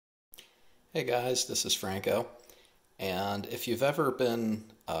Hey guys, this is Franco, and if you've ever been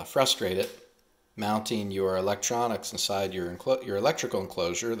frustrated mounting your electronics inside your electrical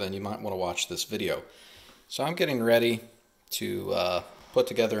enclosure, then you might want to watch this video. So I'm getting ready to put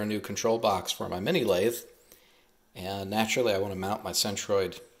together a new control box for my mini lathe, and naturally I want to mount my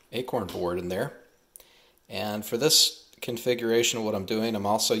Centroid Acorn board in there. And for this configuration of what I'm doing, I'm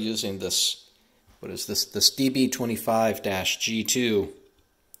also using this, this DB25-G2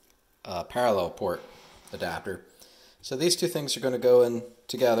 parallel port adapter. So these two things are going to go in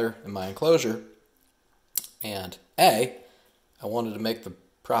together in my enclosure, and I wanted to make the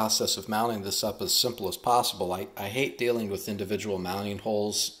process of mounting this up as simple as possible. I hate dealing with individual mounting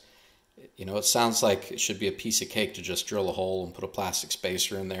holes. You know, it sounds like it should be a piece of cake to just drill a hole and put a plastic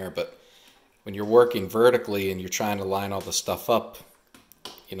spacer in there, but when you're working vertically and you're trying to line all the stuff up,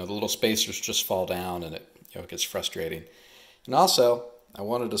 you know, the little spacers just fall down and it gets frustrating. And also, I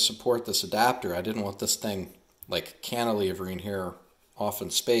wanted to support this adapter. I didn't want this thing like cantilevering here off in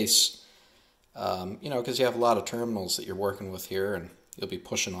space, you know, because you have a lot of terminals that you're working with here and you'll be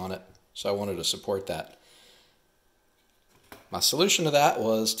pushing on it. So I wanted to support that. My solution to that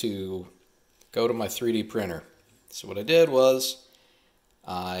was to go to my 3D printer. So what I did was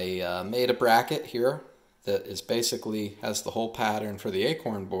I made a bracket here that is basically has the whole pattern for the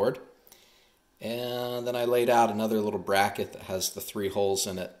Acorn board. And then I laid out another little bracket that has the 3 holes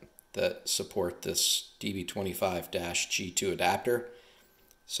in it that support this DB25-G2 adapter.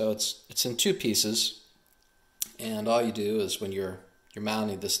 So it's in 2 pieces, and all you do is when you're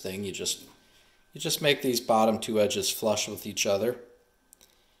mounting this thing, you just make these bottom 2 edges flush with each other,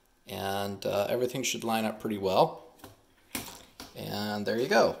 and everything should line up pretty well. And there you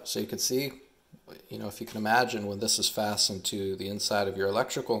go. So you can see, you know, if you can imagine when this is fastened to the inside of your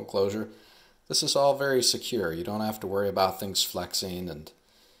electrical enclosure, this is all very secure. You don't have to worry about things flexing, and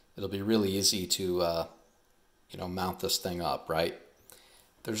it'll be really easy to you know, mount this thing up, right?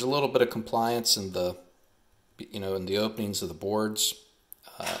 There's a little bit of compliance in the in the openings of the boards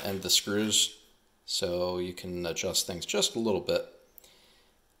and the screws, so you can adjust things just a little bit.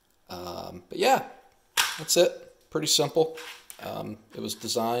 But yeah, that's it. Pretty simple. It was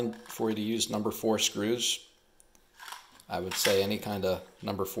designed for you to use number 4 screws. I would say any kind of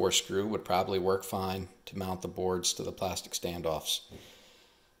number 4 screw would probably work fine to mount the boards to the plastic standoffs.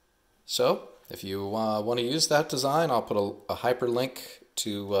 So if you want to use that design, I'll put a hyperlink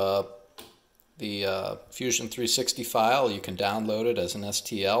to the Fusion 360 file. You can download it as an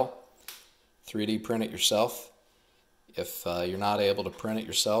STL, 3D print it yourself. If you're not able to print it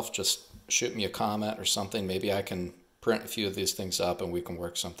yourself, just shoot me a comment or something. Maybe I can print a few of these things up and we can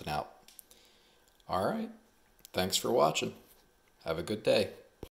work something out. All right. Thanks for watching. Have a good day.